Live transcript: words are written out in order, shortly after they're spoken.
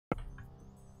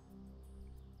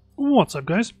What's up,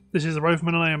 guys? This is TheRifleman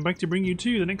and I am back to bring you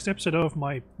to the next episode of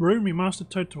my Rome Remastered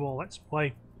Total War Let's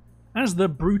Play as the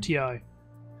Brutii.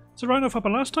 So right off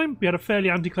happened last time, we had a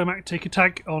fairly anticlimactic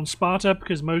attack on Sparta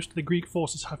because most of the Greek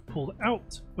forces have pulled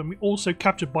out, but we also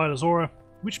captured Bylazora,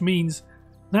 which means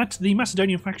that the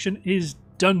Macedonian faction is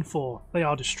done for. They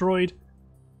are destroyed,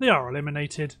 they are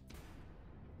eliminated,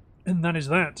 and that is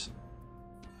that.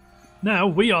 Now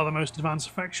we are the most advanced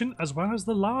faction as well as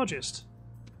the largest.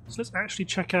 So let's actually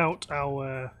check out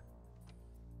our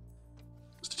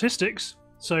statistics.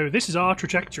 So this is our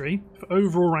trajectory for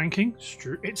overall ranking.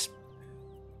 It's,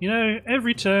 you know,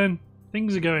 every turn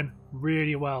things are going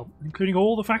really well, including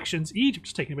all the factions.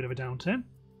 Egypt's taking a bit of a downturn.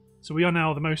 So we are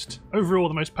now overall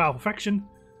the most powerful faction.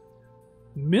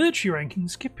 Military ranking,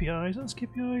 Scipii, is that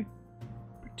Scipii?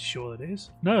 Pretty sure that is.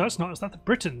 No, that's not, is that the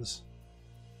Britons?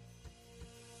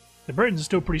 The Britons are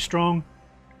still pretty strong.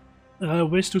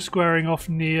 We're still squaring off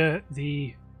near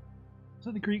the... Is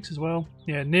that the Greeks as well?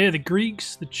 Yeah, near the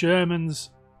Greeks, the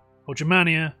Germans, or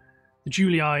Germania, the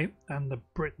Julii, and the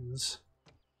Britons.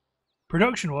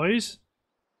 Production-wise,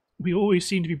 we always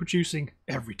seem to be producing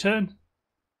every turn.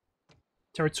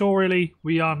 Territorially,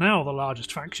 we are now the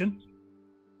largest faction.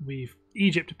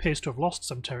 Egypt appears to have lost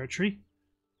some territory.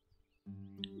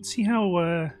 Let's see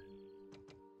how...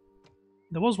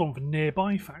 There was one for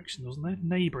nearby factions, wasn't there?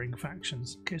 Neighbouring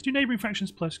factions. Okay, let's do neighbouring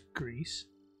factions plus Greece.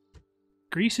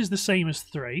 Greece is the same as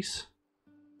Thrace.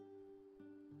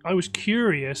 I was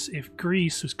curious if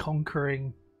Greece was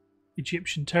conquering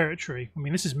Egyptian territory. I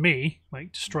mean, this is me,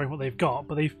 like, destroying what they've got,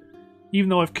 but even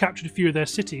though I've captured a few of their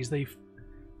cities, they've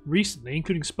recently,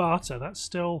 including Sparta, they're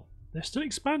still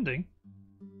expanding.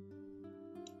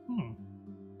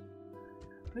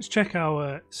 Let's check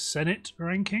our Senate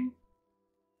ranking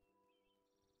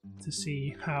to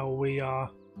see how we are.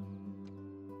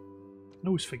 I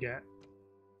always forget.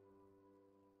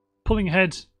 Pulling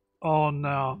ahead on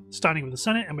our standing with the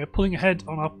Senate, and we're pulling ahead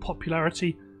on our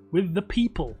popularity with the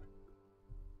people.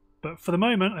 But for the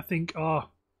moment, I think our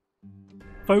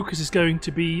focus is going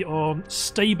to be on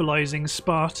stabilizing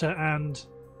Sparta and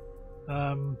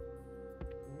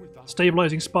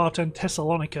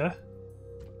Thessalonica,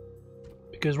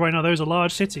 because right now those are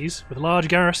large cities with large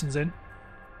garrisons in.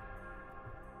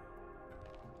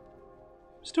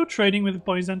 Still trading with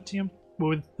Byzantium, or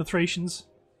with the Thracians.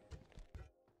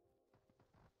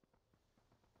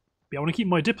 But I want to keep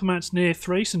my diplomats near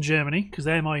Thrace and Germany, because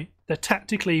they're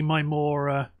tactically my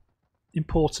more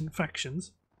important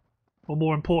factions, or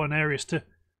more important areas to,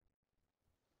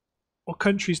 or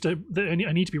countries that I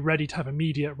need to be ready to have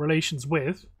immediate relations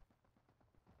with.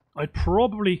 I'd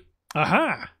probably...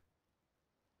 Aha!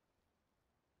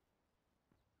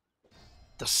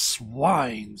 The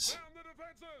swines!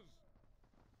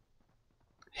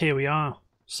 Here we are.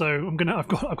 So I've got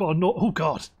a oh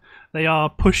god, they are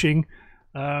pushing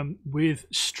with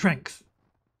strength.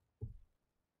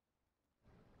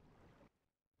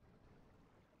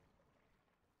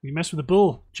 You mess with the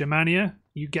bull, Germania,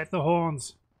 you get the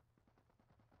horns.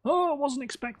 Oh, I wasn't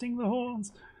expecting the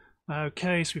horns.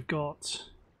 Okay, so we've got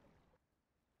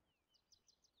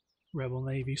Rebel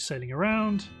Navy sailing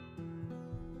around.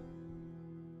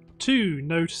 2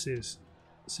 notices.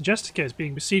 Segestica is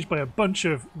being besieged by a bunch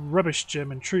of rubbish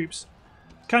German troops.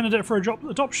 Candidate for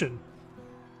adoption.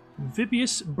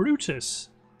 Vibius Brutus.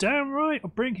 Damn right, I'll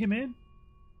bring him in.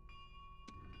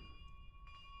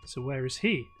 So where is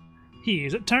he? He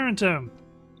is at Tarentum.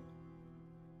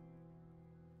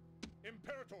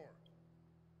 Imperator.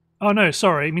 Oh no,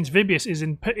 sorry, it means Vibius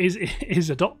is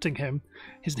adopting him.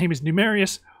 His name is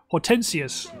Numerius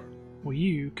Hortensius. Well,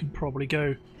 you can probably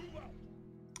go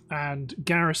and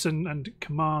garrison and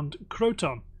command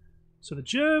Croton. So the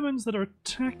Germans that are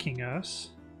attacking us...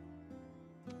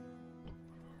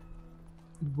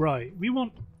 Right, we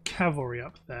want cavalry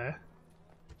up there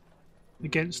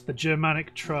against the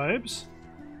Germanic tribes.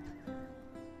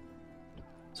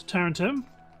 So Tarentum,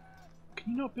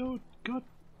 can you not build... God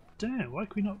damn, why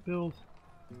can we not build...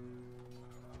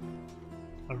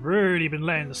 I've really been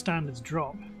letting the standards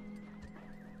drop.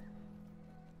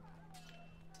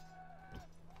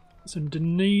 So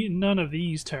none of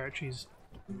these territories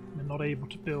are not able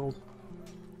to build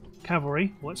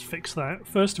cavalry. Well, let's fix that.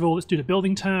 First of all, let's do the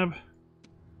building tab.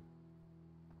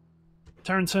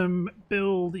 Tarentum,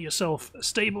 build yourself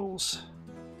stables.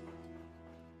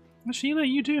 Actually, you know,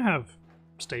 you do have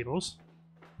stables.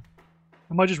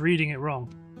 Am I just reading it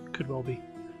wrong? Could well be.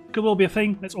 Could well be a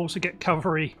thing. Let's also get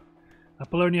cavalry.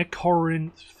 Apollonia,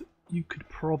 Corinth. You could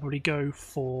probably go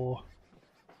for...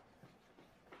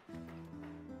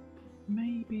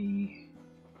 Maybe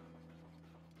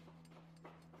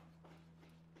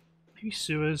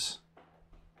Suez.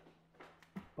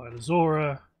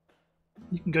 Phylozora.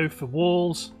 You can go for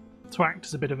walls to act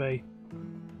as a bit of a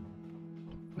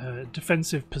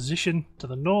defensive position to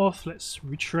the north. Let's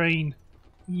retrain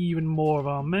even more of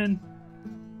our men.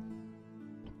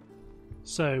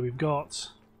 So we've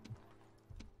got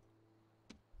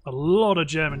a lot of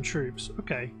German troops.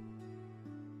 Okay.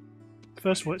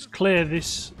 First of all, let's clear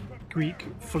this Greek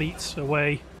fleet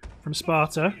away from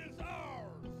Sparta.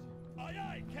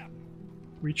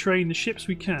 Retrain the ships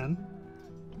we can,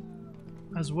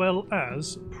 as well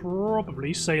as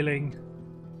probably sailing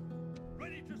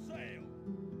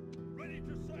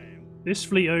this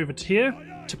fleet over to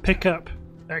here to pick up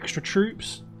extra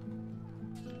troops.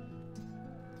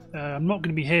 I'm not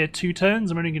going to be here 2 turns.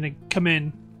 I'm only going to come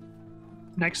in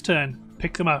next turn,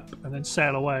 pick them up, and then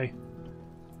sail away.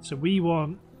 So we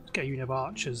want to get a unit of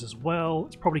archers as well.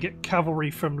 Let's probably get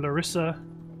cavalry from Larissa.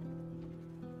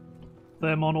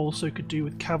 Thermon also could do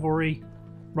with cavalry.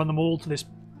 Run them all to this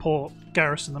port,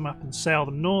 garrison them up, and sail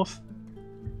them north.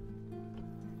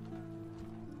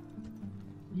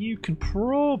 You can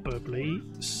probably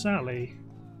sally,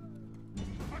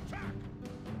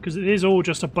 because it is all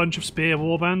just a bunch of spear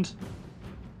warband.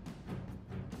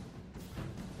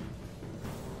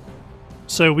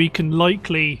 So we can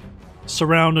likely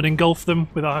surround and engulf them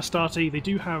with our Hastati. They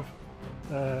do have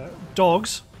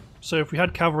dogs, so if we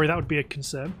had cavalry that would be a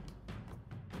concern.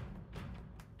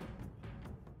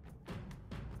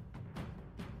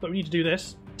 But we need to do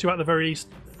this to, at the very least,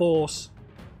 force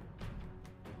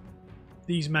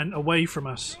these men away from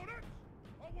us.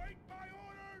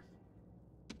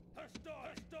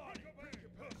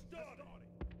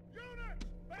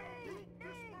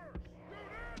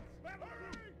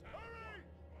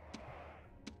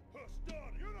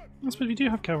 I suppose we do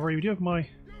have cavalry, we do have my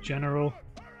general.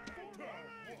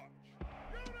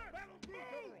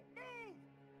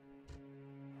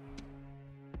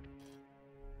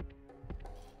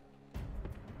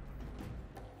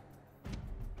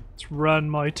 Let's run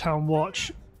my town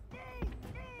watch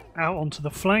out onto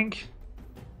the flank.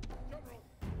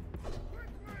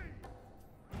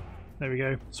 There we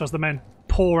go. So as the men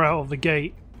pour out of the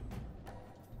gate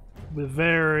with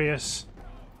various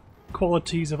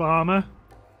qualities of armour.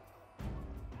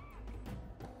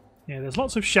 Yeah, there's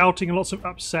lots of shouting and lots of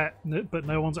upset, but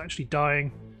no one's actually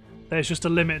dying. There's just a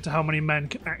limit to how many men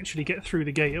can actually get through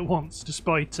the gate at once,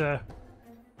 despite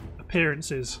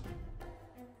appearances.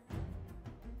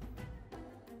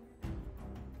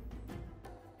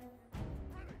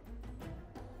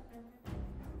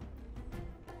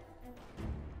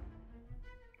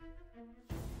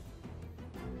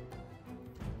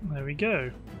 There we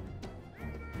go.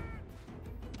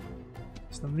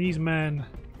 So then these men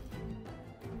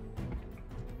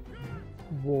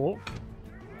walk.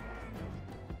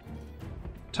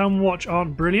 Town watch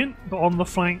aren't brilliant, but on the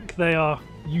flank they are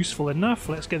useful enough.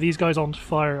 Let's get these guys on to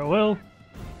fire at will.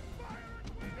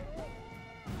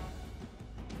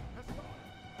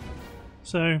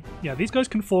 So yeah, these guys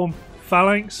can form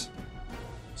phalanx.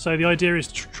 So the idea is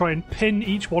to try and pin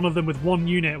each one of them with one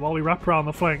unit while we wrap around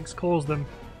the flanks, cause them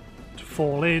to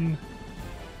fall in.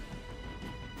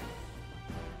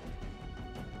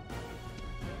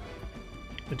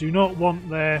 I do not want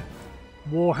their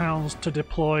warhounds to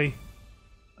deploy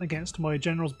against my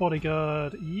general's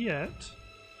bodyguard yet.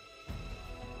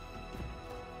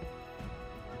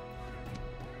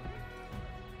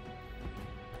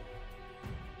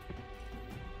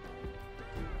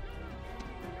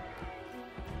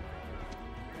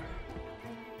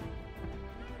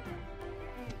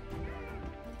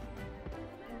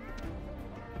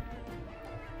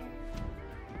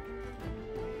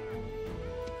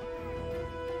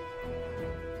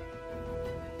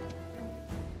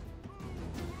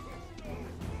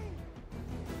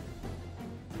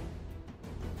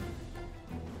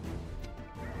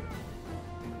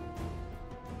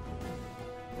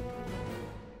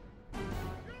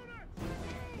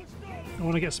 I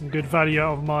want to get some good value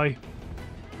out of my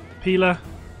peeler.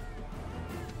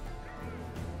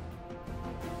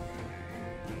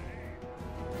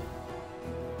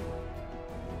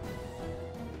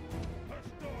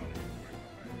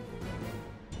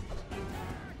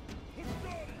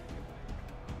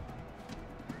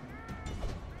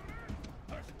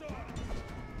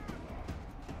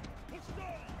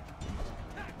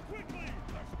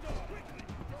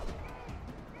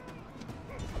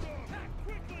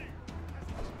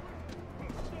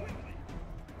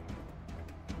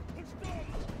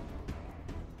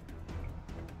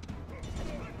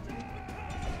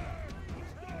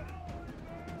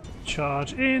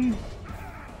 Charge in.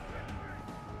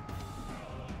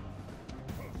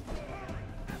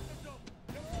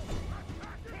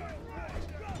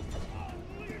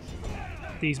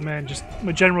 These men just...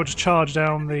 My general just charged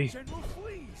down the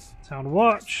town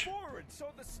watch.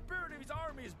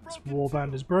 This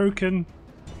warband is broken.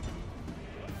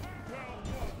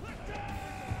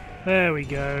 There we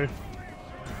go.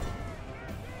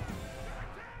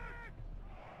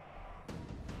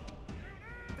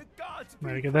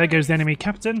 There we go. There goes the enemy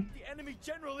captain. The enemy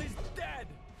general is dead.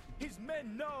 His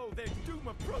men know their doom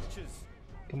approaches.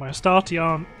 My Astarte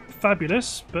aren't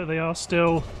fabulous, but they are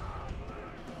still...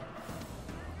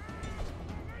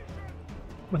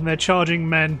 When they're charging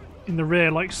men in the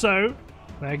rear like so,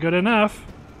 they're good enough.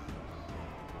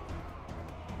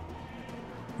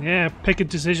 Yeah, pick a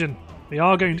decision. They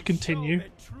are going to continue.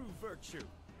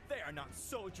 They are not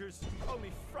soldiers,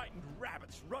 only frightened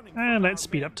rabbits running. And let's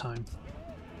speed up time.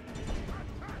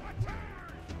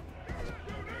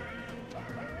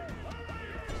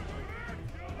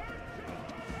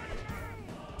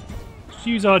 Just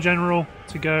use our general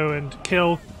to go and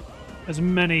kill as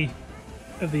many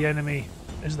of the enemy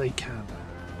as they can.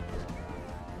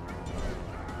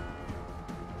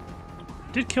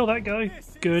 Did kill that guy.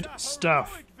 Good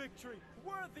stuff.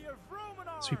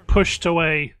 So we pushed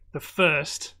away the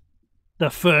first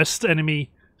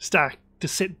enemy stack to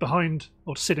sit behind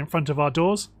or to sit in front of our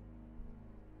doors.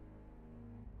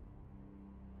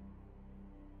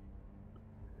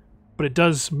 But it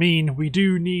does mean we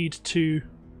do need to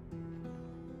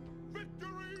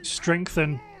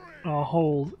strengthen our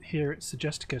hold here at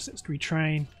Segestica. So let's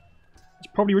retrain. Let's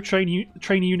probably train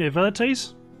a unit of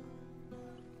Velites.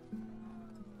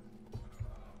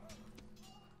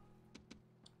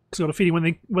 Because I've got a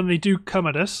feeling when they do come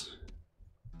at us,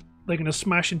 they're going to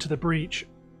smash into the breach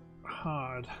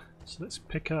hard. So let's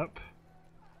pick up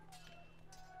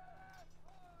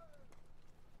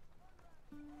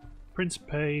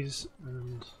Principes,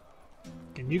 and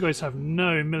again, you guys have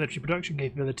no military production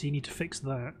capability. You need to fix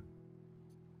that.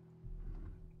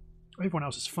 Everyone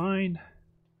else is fine.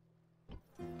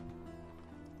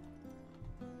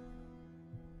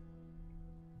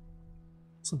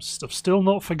 I've still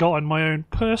not forgotten my own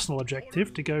personal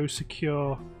objective to go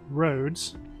secure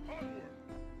roads.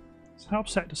 So how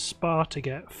upset does Sparta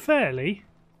get? Fairly.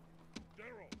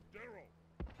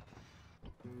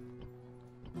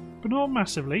 But not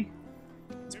massively.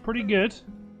 It's pretty good.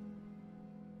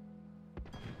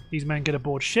 These men get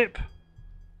aboard ship.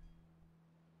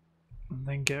 And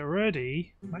then get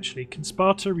ready. Actually, can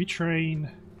Sparta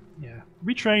retrain? Yeah.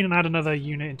 Retrain and add another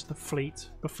unit into the fleet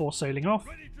before sailing off.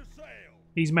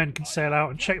 These men can sail out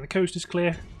and check the coast is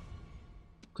clear.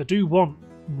 I do want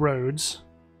roads.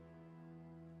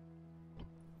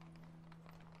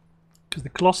 Because the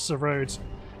Colossus of Rhodes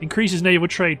increases naval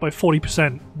trade by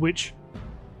 40%, which,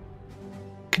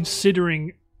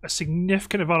 considering a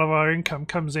significant amount of our income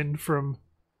comes in from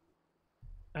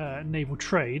naval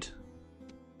trade,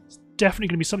 it's definitely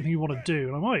going to be something you want to do.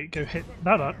 And I might go hit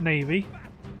that up, Navy,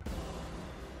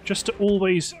 just to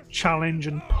always challenge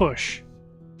and push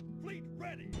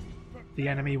the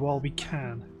enemy while we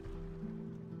can.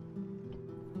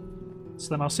 So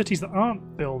then our cities that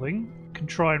aren't building can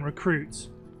try and recruit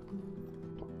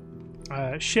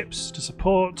ships to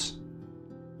support.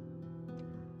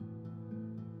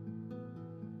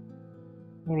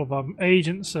 All of our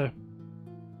agents are...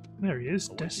 There he is,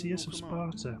 Decius of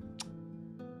Sparta.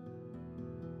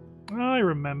 I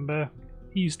remember.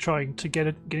 He's trying to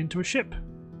get into a ship.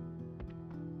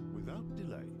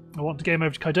 I want to get him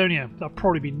over to Kydonia. That'll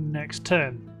probably be next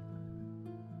turn.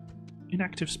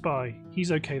 Inactive spy.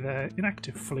 He's okay there.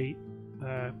 Inactive fleet.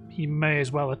 He may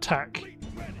as well attack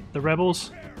the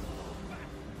rebels.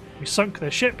 We sunk their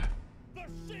ship.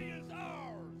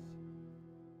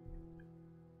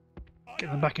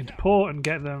 Get them back into port and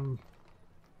get them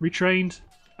retrained.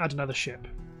 Add another ship.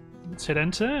 Let's hit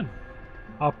end turn.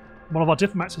 One of our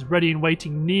diplomats is ready and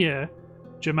waiting near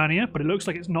Germania, but it looks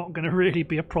like it's not going to really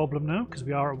be a problem now because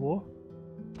we are at war.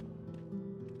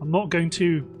 I'm not going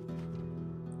to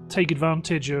take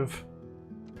advantage of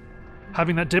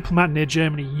having that diplomat near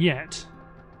Germany yet,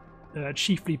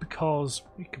 chiefly because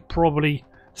we could probably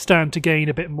stand to gain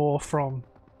a bit more from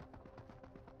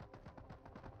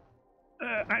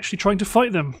actually trying to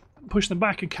fight them, push them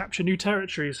back and capture new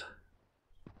territories.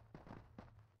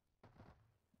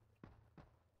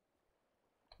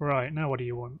 Right, now what do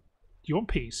you want? Do you want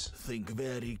peace? Think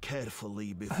very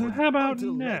carefully before. How about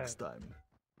until no? next time.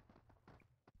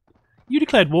 You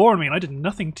declared war on me and I did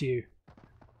nothing to you.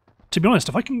 To be honest,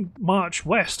 if I can march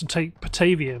west and take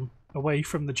Batavium away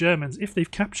from the Germans, if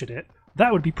they've captured it,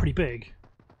 that would be pretty big.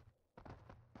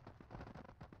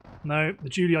 No, the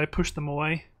Julii pushed them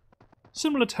away.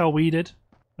 Similar to how we did.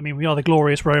 I mean, we are the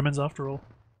glorious Romans after all.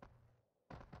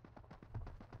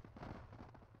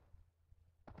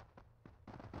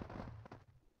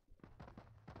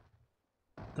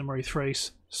 Don't worry,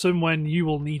 Thrace. Someone you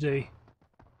will need to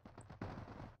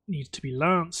be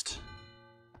lanced.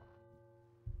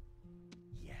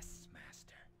 Yes,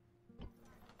 master.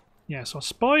 Yeah, so our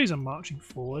spies are marching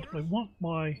forward, but I want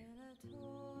my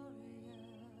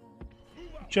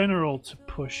general to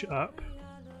push up.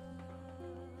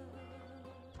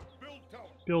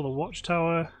 Build a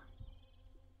watchtower.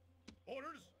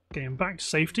 Get him back to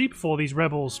safety before these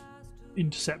rebels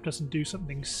intercept us and do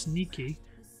something sneaky.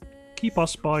 Keep our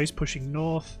spies pushing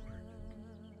north.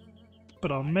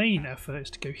 But our main effort is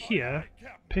to go here,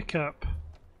 pick up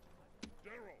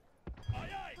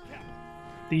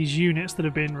these units that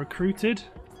have been recruited.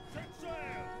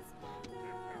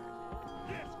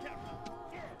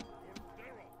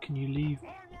 Can you leave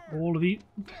all of these?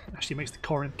 Actually, it makes the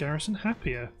Corinth garrison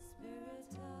happier.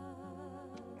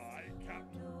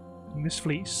 And this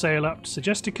fleet sail up to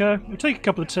Segestica. It'll take a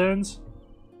couple of turns.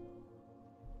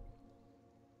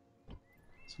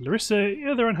 So Larissa,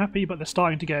 yeah, they're unhappy, but they're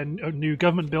starting to get a new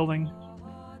government building.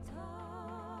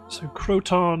 So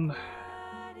Croton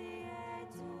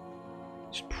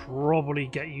should probably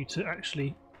get you to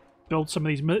actually build some of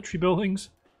these military buildings.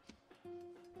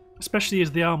 Especially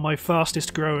as they are my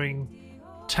fastest growing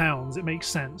towns, it makes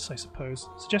sense, I suppose.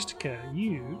 Segestica,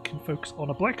 you can focus on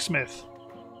a blacksmith.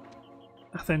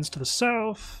 Athens to the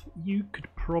south, you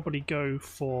could probably go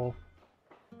for...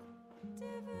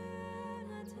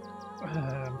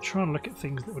 I'm trying to look at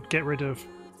things that would get rid of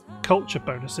culture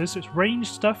bonuses. So it's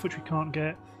ranged stuff which we can't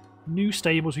get, new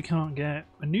stables we can't get,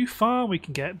 a new farm we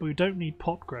can get but we don't need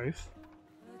pot growth.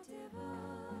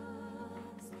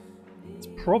 Let's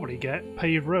probably get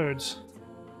paved roads.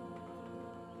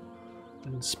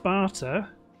 And Sparta...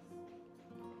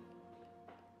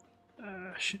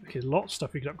 okay, a lot of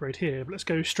stuff we could upgrade here, but let's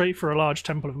go straight for a large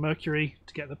Temple of Mercury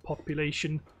to get the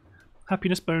population.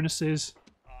 Happiness bonuses.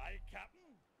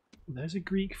 There's a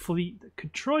Greek fleet that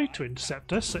could try to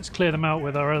intercept us. Let's clear them out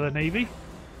with our other navy.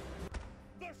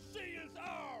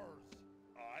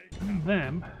 And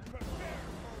them.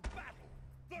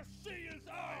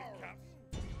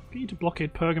 Get you to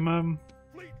blockade Pergamum.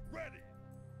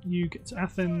 You get to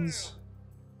Athens.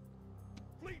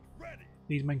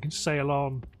 These men can sail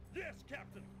on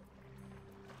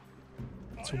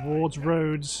towards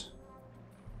Rhodes.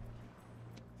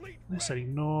 They're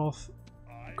sailing north.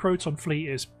 Croton fleet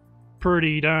is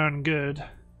pretty darn good.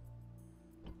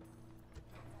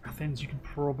 Athens, you can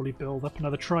probably build up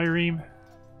another trireme.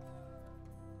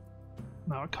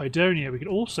 Now at Kydonia we could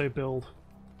also build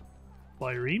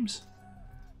biremes.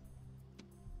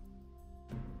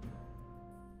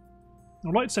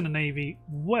 I'd like to send a navy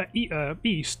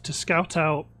east to scout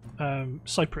out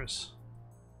Cyprus.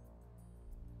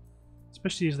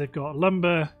 Especially as they've got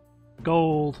lumber,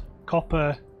 gold,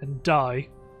 copper and dye.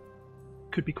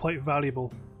 Could be quite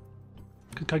valuable.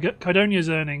 Kydonia's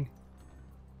earning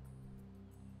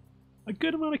a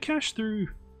good amount of cash through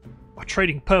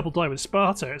trading purple dye with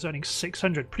Sparta. It's earning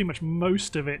 600, pretty much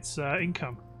most of its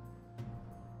income.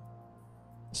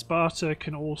 Sparta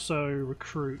can also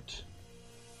recruit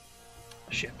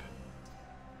a ship.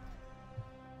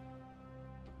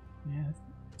 Yeah,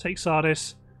 take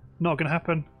Sardis. Not going to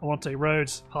happen. I want to take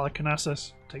Rhodes,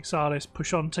 Halicarnassus, take Sardis,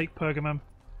 push on, take Pergamum.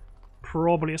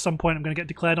 Probably at some point I'm going to get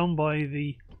declared on by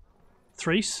the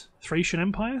Thracian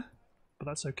Empire, but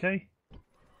that's okay.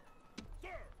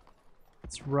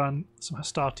 Let's run some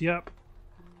Hastati up.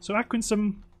 So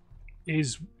Aquincum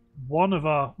is one of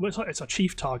our... well, it's our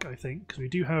chief target, I think, because we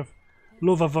do have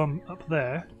Lovavum up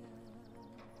there.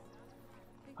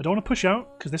 I don't want to push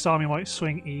out, because this army might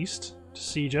swing east to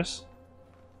siege us.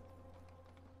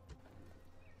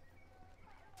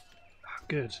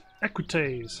 Good.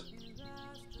 Equites.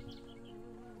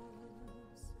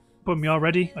 Boom, we are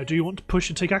ready. I do want to push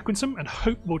and take Aquincum, and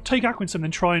hope we'll take Aquincum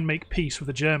and then make peace with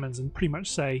the Germans and pretty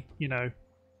much say, you know,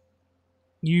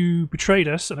 you betrayed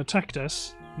us and attacked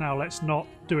us, now let's not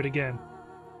do it again.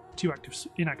 Two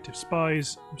inactive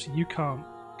spies. Obviously you can't.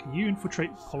 Can you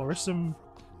infiltrate Polorissum?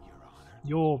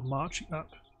 You're marching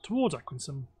up towards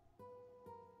Aquincum.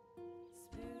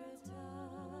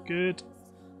 Good.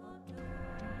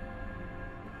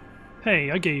 Hey,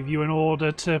 I gave you an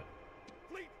order to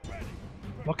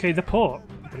blockade the port,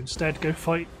 but instead go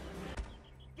fight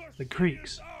the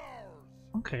Greeks.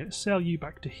 Okay, let's sail you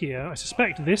back to here. I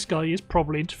suspect this guy is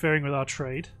probably interfering with our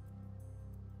trade.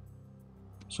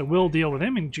 So we'll deal with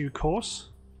him in due course.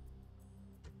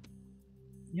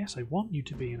 Yes, I want you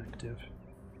to be inactive.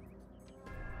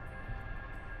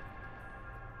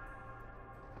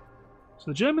 So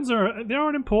the Germans are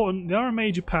a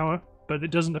major power, but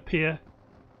it doesn't appear...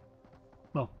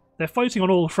 well, they're fighting on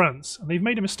all fronts, and they've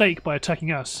made a mistake by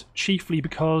attacking us, chiefly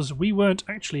because we weren't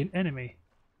actually an enemy.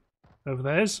 Over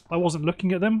theirs, I wasn't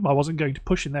looking at them, I wasn't going to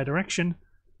push in their direction.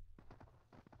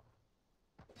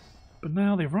 But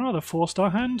now they've rather forced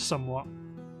our hand somewhat.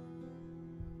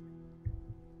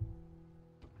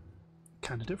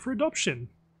 Candidate for adoption.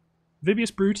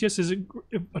 Vibius Brutius is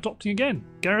adopting again.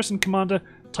 Garrison Commander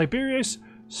Tiberius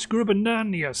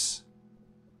Scribonianus.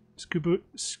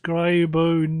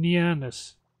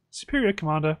 Scribonianus. Superior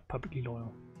Commander, publicly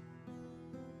loyal.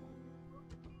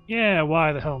 Yeah,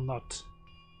 why the hell not?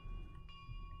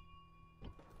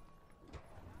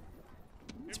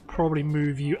 Let's probably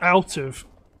move you out of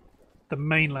the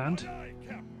mainland.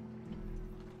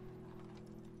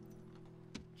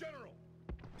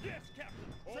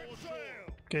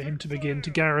 Get him to begin to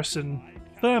garrison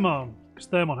Thermon, because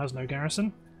Thermon has no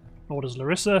garrison. Nor does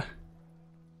Larissa.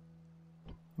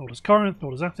 Nor does Corinth,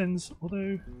 nor does Athens,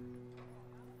 although...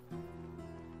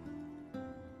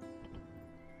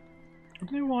 I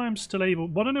don't know why I'm still able...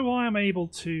 I don't know why I'm able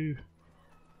to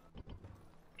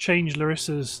change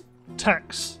Larissa's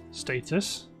tax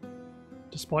status,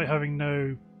 despite having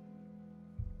no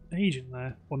agent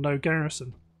there, or no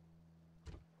garrison.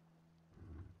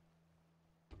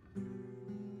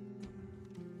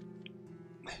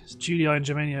 Julia and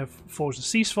Germania have forged a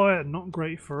ceasefire, not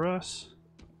great for us.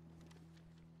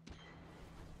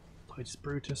 Titus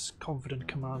Brutus, confident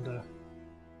commander.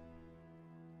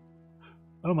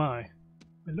 Oh my,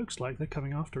 it looks like they're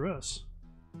coming after us.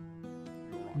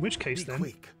 In which case then...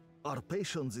 Quick. Our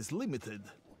patience is limited.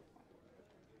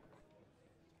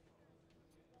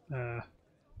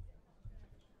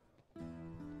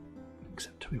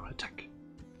 Except we will attack.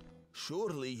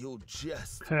 Surely you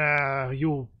jest.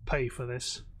 You'll pay for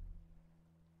this.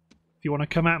 If you want to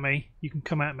come at me, you can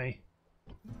come at me.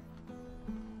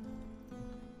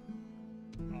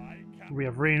 We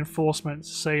have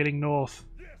reinforcements sailing north.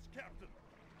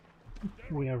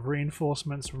 We have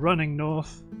reinforcements running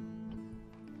north.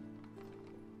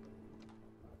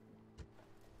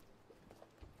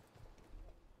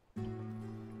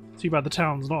 Too bad the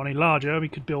town's not any larger. We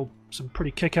could build some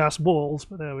pretty kick-ass walls,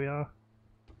 but there we are.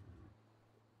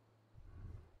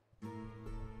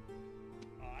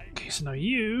 Okay, so now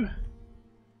you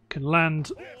can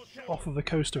land off of the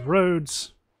coast of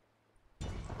Rhodes.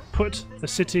 Put the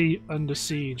city under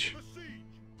siege.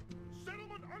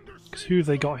 Because who have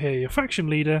they got here? Your faction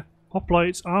leader,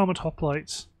 hoplites, armoured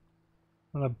hoplites,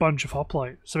 and a bunch of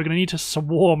hoplites. So we're going to need to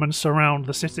swarm and surround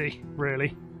the city,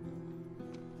 really.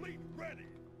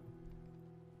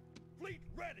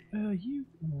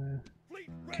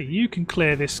 Okay, you can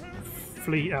clear this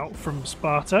fleet out from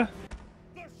Sparta.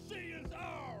 The sea is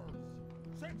ours.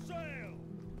 Set sail.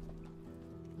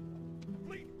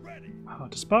 Fleet ready.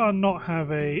 Does Sparta not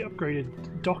have a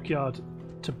upgraded dockyard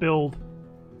to build?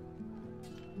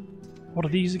 What are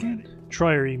these again?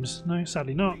 Triremes? No,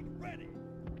 sadly not. Ready.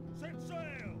 Set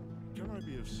sail. Can I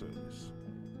be of service?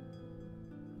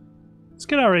 Let's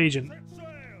get our agent Set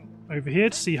sail. over here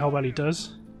to see how well he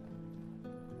does.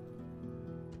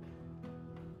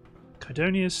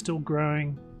 Kydonia is still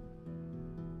growing.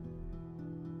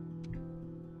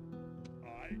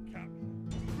 Aye,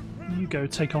 Captain. You go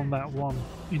take on that one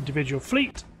individual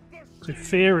fleet. So I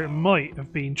fear it might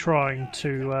have been trying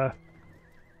to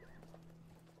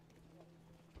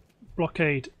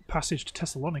blockade passage to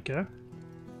Thessalonica.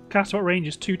 Cast-out range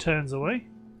is 2 turns away.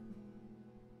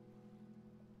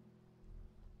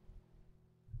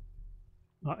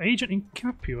 Our agent in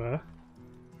Capua.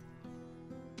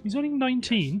 He's only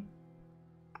 19.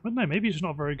 I don't know, maybe he's just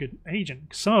not a very good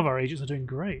agent. Some of our agents are doing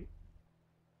great.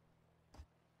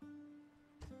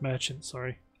 Merchant,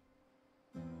 sorry.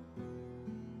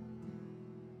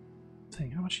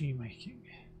 Thing, how much are you making?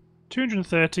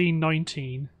 213,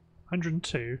 19,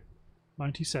 102,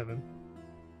 97.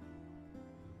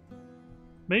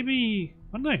 Maybe,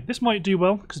 I don't know, this might do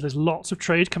well because there's lots of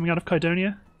trade coming out of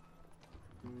Kydonia.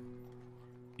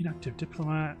 Inactive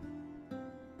diplomat.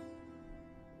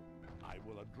 I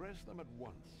will address them at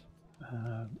once.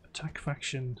 Attack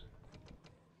faction.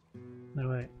 No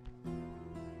way.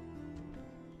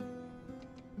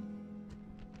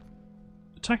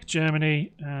 Attack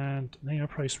Germany, and they are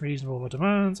priced reasonable for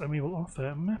demands, and we will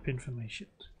offer map information.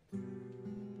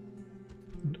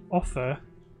 And offer.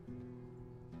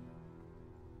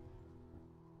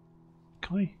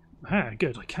 Can I? Ah,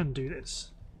 good. I can do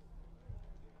this.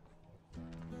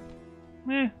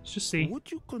 Let's just see.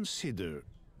 Would you consider...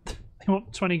 They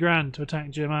want 20 grand to attack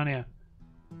Germania.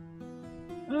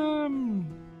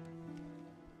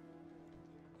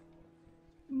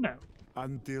 No.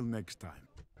 Until next time.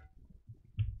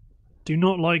 Do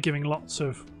not like giving lots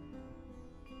of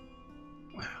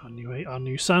Our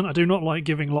new son. I do not like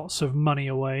giving lots of money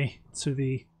away to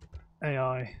the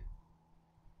AI.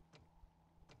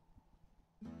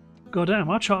 God damn,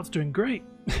 our chart's doing great.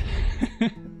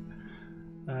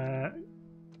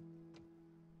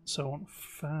 So I want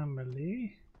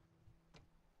family.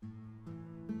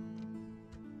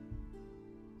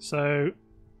 So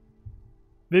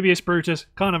Vibius Brutus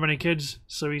can't have any kids,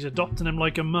 so he's adopting him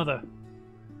like a mother.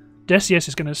 Decius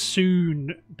is going to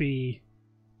soon be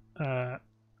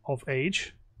of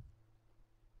age.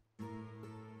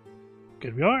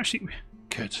 Good, we are actually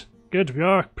good. We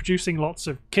are producing lots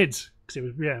of kids because it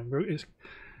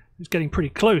was getting pretty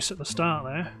close at the start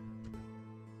there.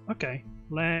 Okay,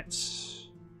 let's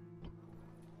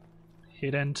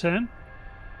hit end turn.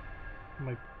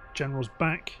 My general's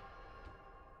back.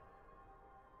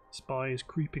 Spy is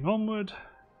creeping onward.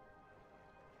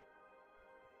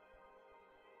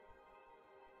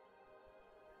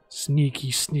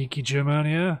 Sneaky, sneaky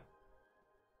Germania.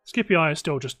 Scipii is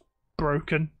still just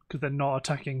broken because they're not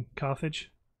attacking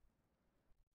Carthage.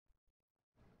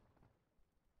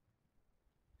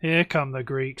 Here come the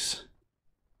Greeks.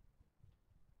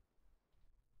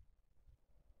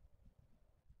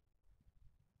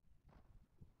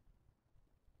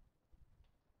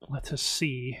 Let us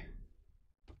see.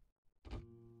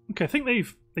 Okay, I think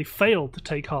they failed to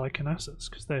take Halicarnassus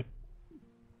because their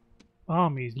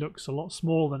army looks a lot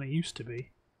smaller than it used to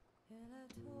be.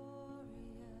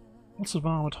 Lots of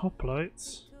armoured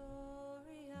hoplites.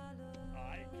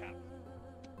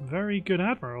 Very good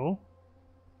admiral.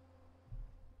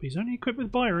 But he's only equipped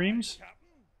with biremes.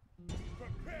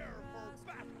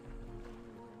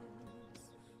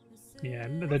 Yeah,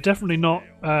 they're definitely not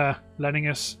letting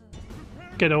us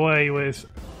get away with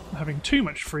having too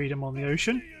much freedom on the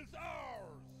ocean.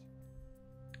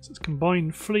 So it's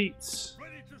combined fleets.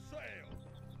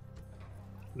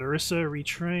 Larissa,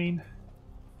 retrain.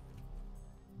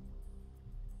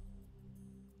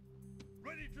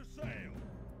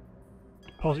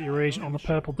 Deposit your agent on the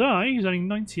purple die. He's only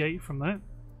 98 from that.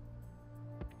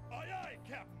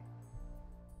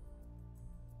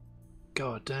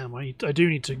 God damn, I do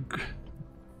need to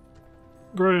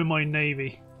grow my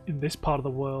navy in this part of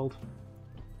the world.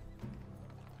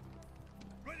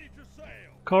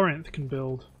 Corinth can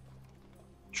build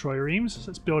triremes, so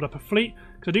let's build up a fleet.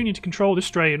 Because I do need to control this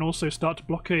strait and also start to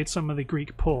blockade some of the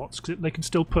Greek ports, because they can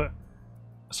still put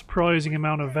a surprising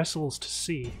amount of vessels to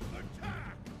sea.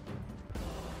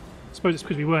 I suppose it's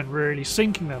because we weren't really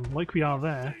sinking them like we are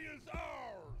there.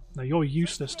 Now you're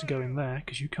useless to go in there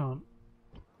because you can't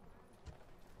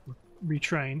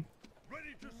retrain.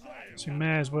 So we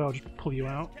may as well just pull you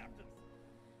out.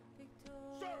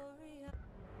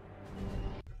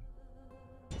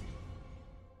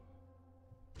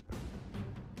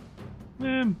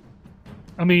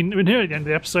 I mean, we're here at the end of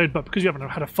the episode, but because you haven't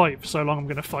had a fight for so long, I'm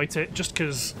going to fight it just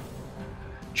because.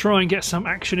 Try and get some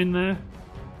action in there.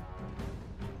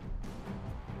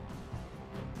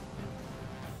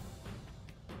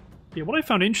 Yeah, what I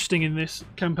found interesting in this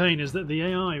campaign is that the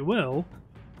AI will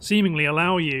seemingly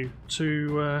allow you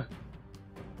to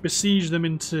besiege them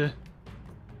into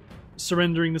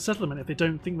surrendering the settlement if they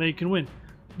don't think they can win.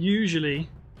 Usually,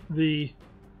 the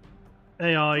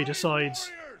AI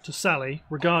decides to sally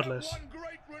regardless. One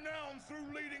great renown through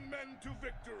leading men to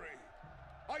victory.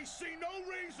 I see no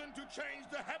reason to change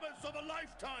the habits of a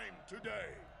lifetime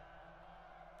today.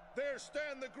 There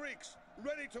stand the Greeks,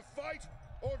 ready to fight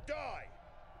or die.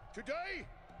 Today,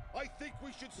 I think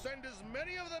we should send as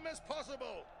many of them as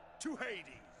possible to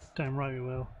Hades. Damn right we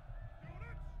will.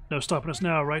 No stopping us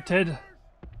now, right, Ted?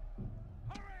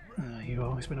 You've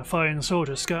always been a fine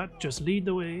soldier, Scott. Just lead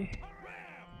the way.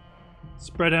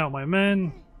 Spread out, my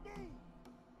men.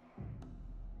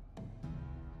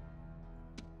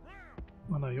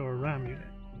 Oh no, you're a ram unit.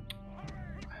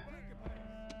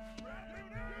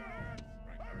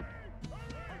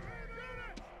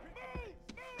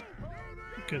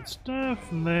 Good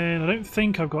stuff, and then I don't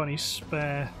think I've got any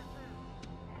spare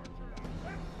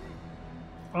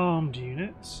armed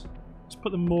units. Let's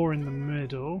put them more in the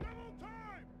middle.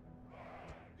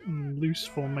 In loose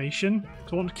formation,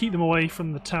 because I want to keep them away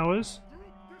from the towers.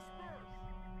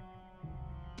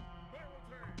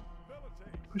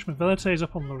 Push my velites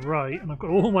up on the right, and I've got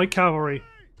all my cavalry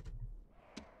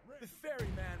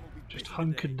just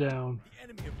hunkered down. The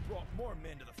enemy have brought more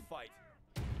men to the fight.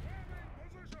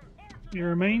 It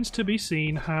remains to be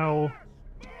seen how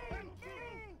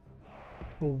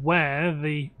or where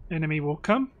the enemy will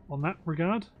come on that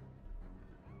regard.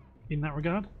 In that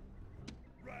regard.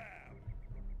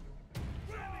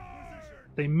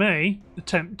 They may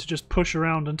attempt to just push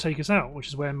around and take us out, which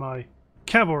is where my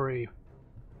cavalry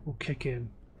will kick in.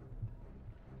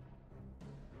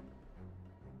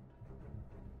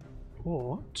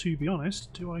 Or, to be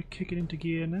honest, do I kick it into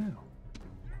gear now?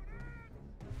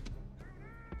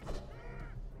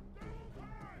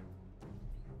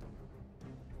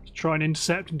 To try and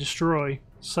intercept and destroy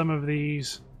some of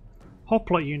these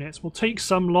hoplite units. We'll take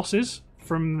some losses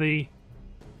from the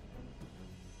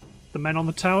men on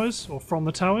the towers, or from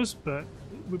the towers, but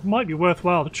it might be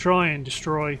worthwhile to try and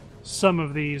destroy some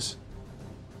of these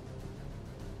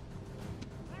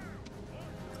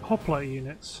hoplite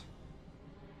units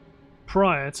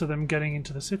prior to them getting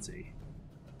into the city.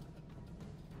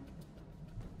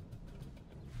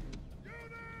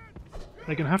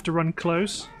 They're going to have to run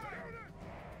close,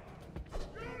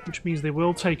 which means they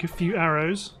will take a few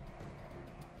arrows.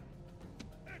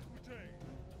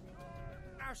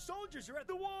 Our soldiers are at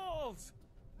the walls!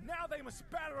 Now they must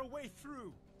batter a way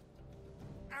through.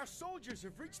 Our soldiers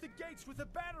have reached the gates with a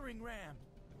battering ram.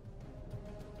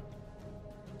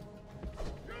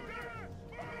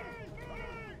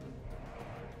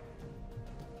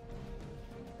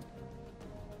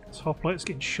 This hoplite's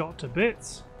getting shot to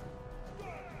bits.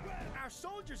 Our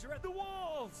soldiers are at the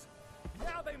walls!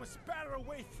 Now they must batter a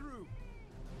way through.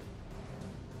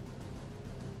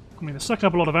 I mean, they suck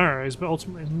up a lot of arrows, but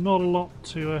ultimately there's not a lot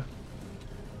to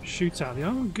shoot at. They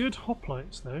are good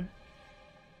hoplites, though.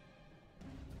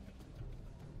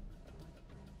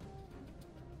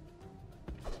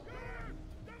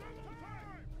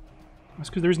 That's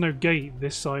because there is no gate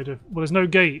this side of... Well, there's no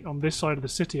gate on this side of the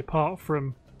city apart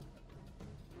from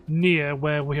near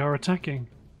where we are attacking.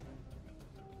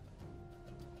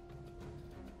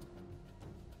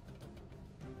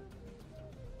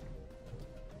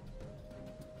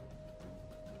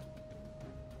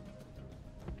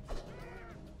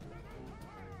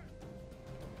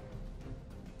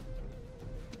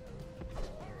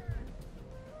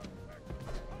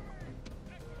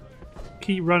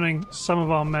 Keep running some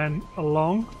of our men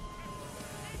along.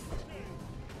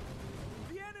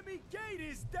 The enemy gate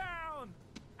is down!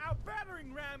 Our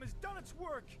battering ram has done its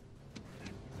work!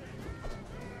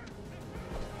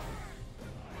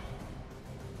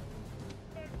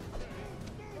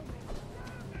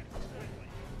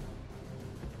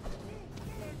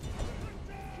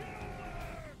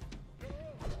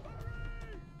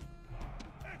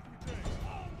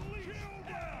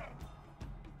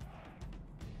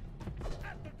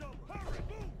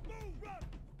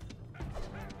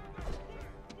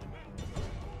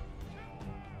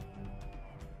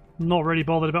 Not really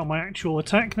bothered about my actual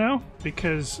attack now,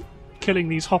 because killing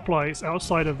these hoplites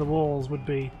outside of the walls would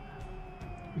be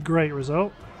a great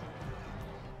result.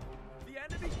 The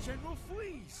enemy general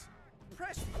flees!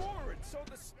 Press forward so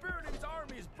the spirit of his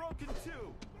army is broken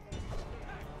too!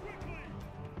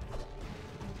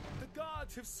 The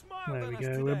gods have smiled There on we us go,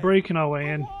 today. we're breaking our way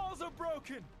The in. walls are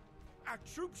broken! Our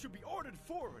troops should be ordered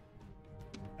forward!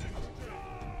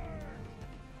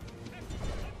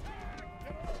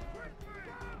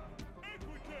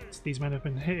 So these men have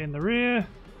been hit in the rear.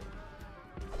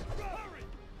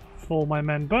 Fall my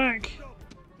men back.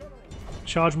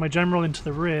 Charge my general into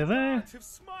the rear there. The gods have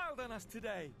smiled on us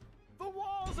today! The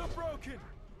walls are broken!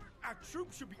 Our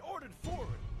troops should be ordered forward!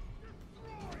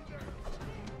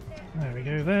 There we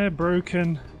go, there,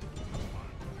 broken.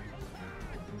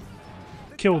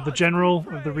 Killed the general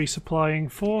of the resupplying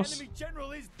force. The enemy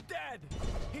general is dead!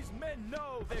 His men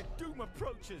know their doom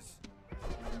approaches!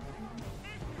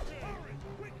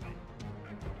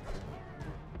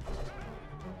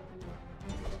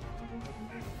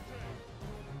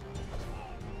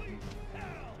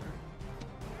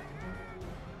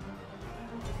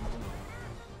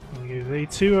 There we go, they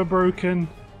too are broken.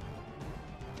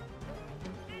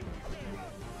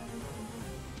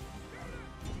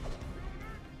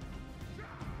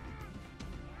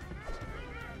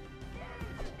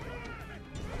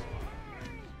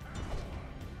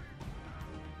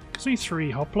 See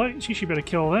 3 hoplites, you should be able to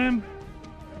kill them.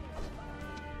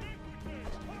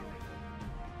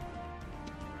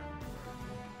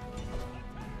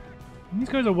 These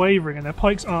guys are wavering and their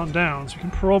pikes aren't down, so we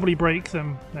can probably break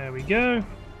them. There we go.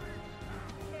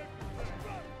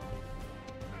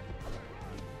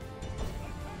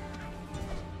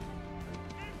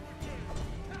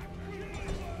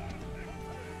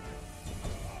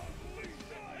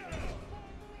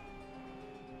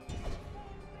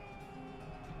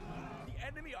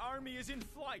 Army is in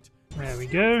flight. There we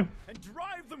Pursue go. them and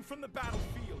drive them from the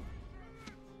battlefield.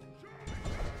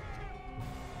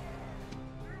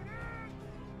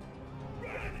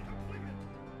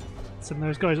 Send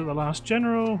those guys at the last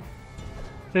general.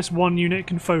 This one unit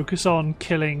can focus on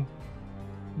killing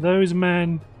those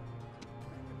men.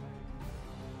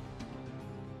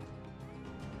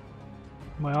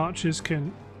 My archers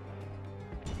can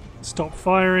stop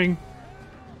firing.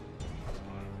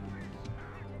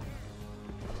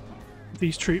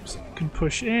 these troops can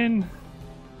push in.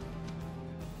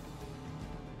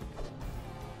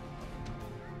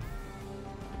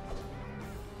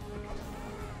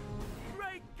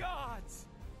 Great gods!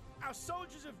 Our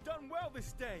soldiers have done well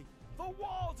this day. The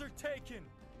walls are taken.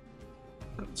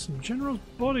 Got some general's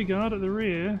bodyguard at the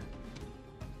rear.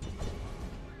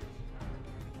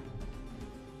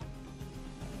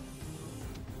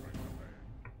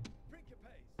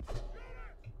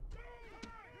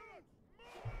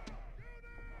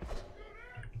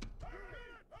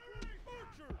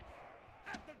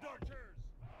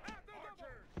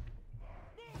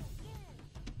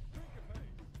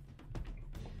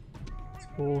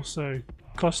 Also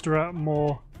cluster out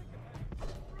more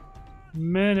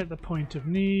men at the point of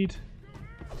need.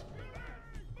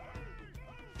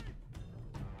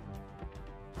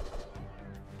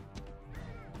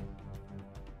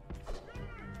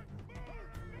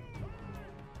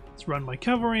 Let's run my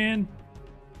cavalry in.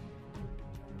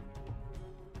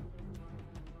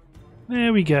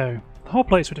 There we go. The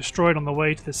hoplites were destroyed on the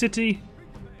way to the city.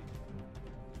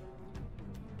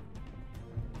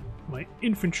 My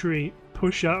infantry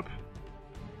push up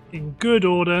in good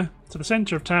order to the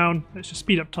centre of town. Let's just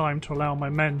speed up time to allow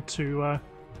my men to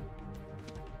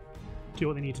do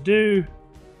what they need to do.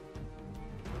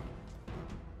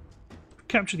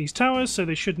 Capture these towers, so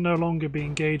they should no longer be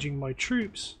engaging my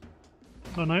troops.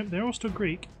 Oh no, they're all still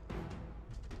Greek.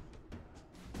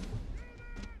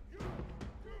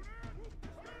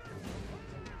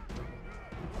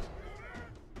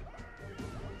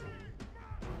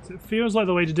 So it feels like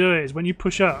the way to do it is when you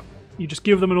push up, you just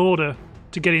give them an order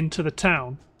to get into the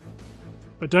town.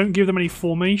 But don't give them any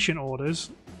formation orders,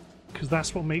 because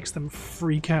that's what makes them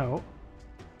freak out.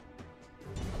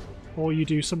 Or you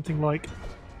do something like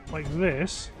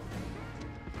this.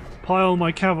 Pile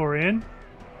my cavalry in.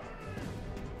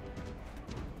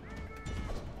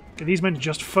 Get these men to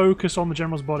just focus on the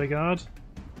general's bodyguard.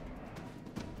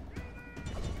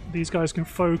 These guys can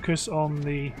focus on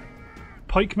the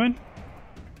pikemen.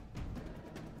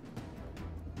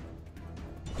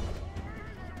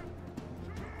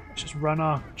 Just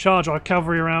charge our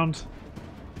cavalry around.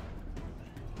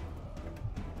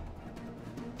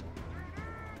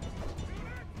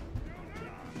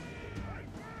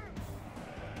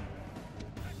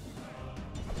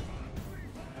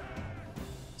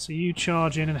 So you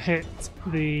charge in and hit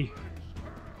the...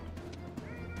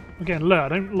 Again, look, I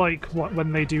don't like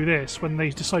when they do this, when they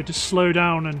decide to slow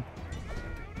down and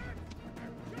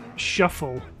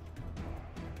shuffle.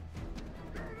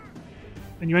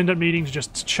 And you end up needing to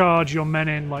just charge your men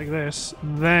in like this,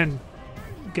 and then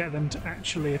get them to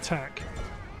actually attack.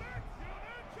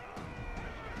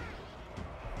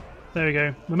 There we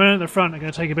go. The men at the front are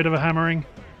going to take a bit of a hammering,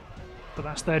 but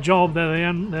that's their job. They're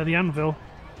the anvil.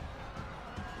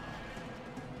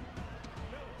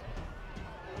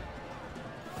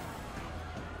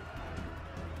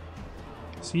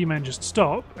 So you men just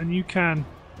stop, and you can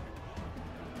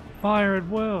fire at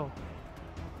will.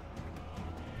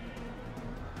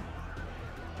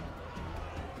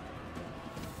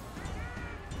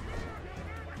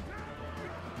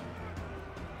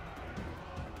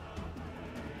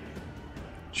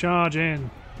 Charge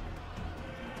in.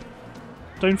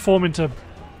 Don't form into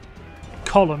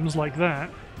columns like that.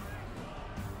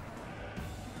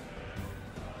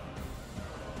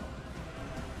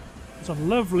 Some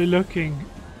lovely looking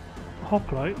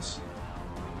hoplites.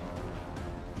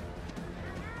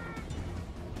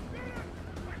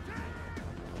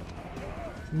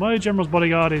 My general's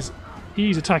bodyguard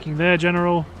he's attacking their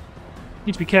general.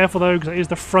 Need to be careful though, because it is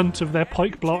the front of their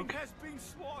pike block.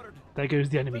 There goes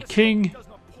the enemy king.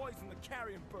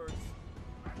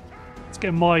 Let's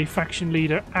get my faction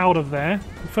leader out of there.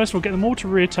 First of all, get them all to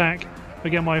re-attack,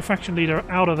 but get my faction leader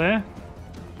out of there.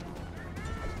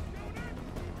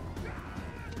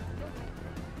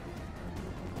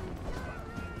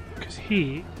 Because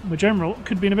my general,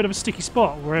 could be in a bit of a sticky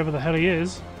spot, wherever the hell he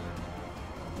is.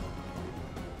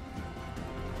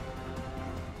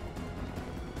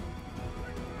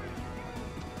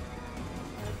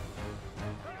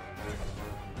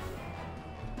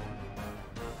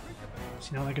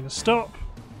 Now they're going to stop.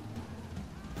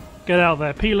 Get out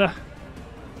there, Peeler.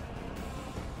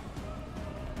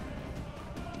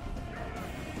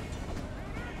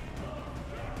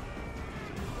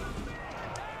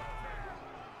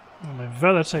 And my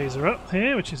velites are up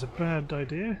here, which is a bad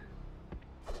idea.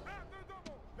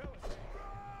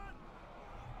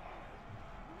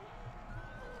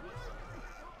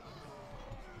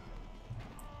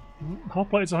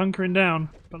 Hoplites are hunkering down,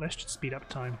 but let's just speed up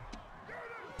time.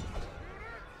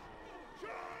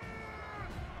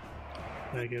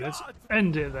 There you go. Let's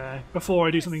end it there before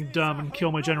I do something dumb and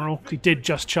kill my general, because he did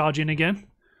just charge in again.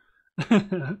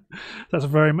 That's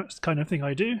very much the kind of thing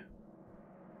I do.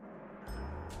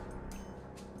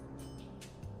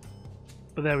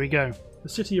 But there we go. The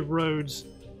City of Rhodes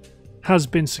has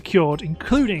been secured,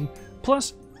 including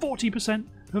plus 40%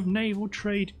 of naval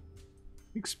trade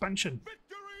expansion.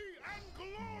 Victory and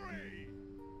glory!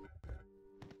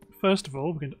 First of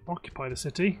all, we're going to occupy the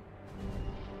city.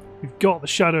 We've got the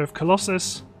Shadow of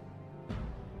Colossus.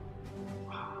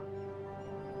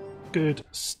 Good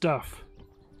stuff.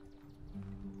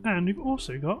 And we've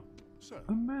also got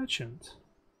a merchant.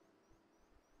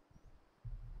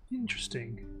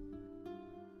 Interesting.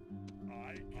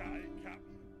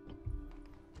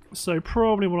 So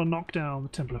probably want to knock down the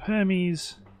Temple of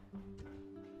Hermes.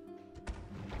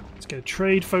 Let's get a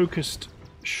trade-focused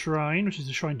shrine, which is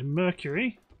a shrine to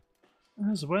Mercury,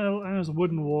 as well as a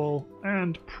wooden wall,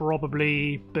 and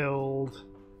probably build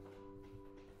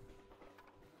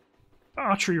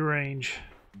archery range.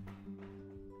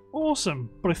 Awesome,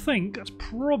 but I think that's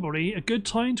probably a good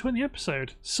time to end the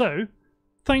episode. So,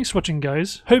 thanks for watching,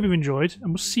 guys. Hope you've enjoyed,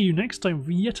 and we'll see you next time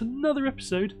for yet another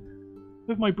episode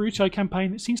of my Brutii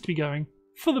campaign that seems to be going,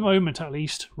 for the moment at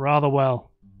least, rather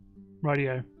well.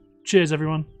 Rightio. Cheers,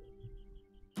 everyone.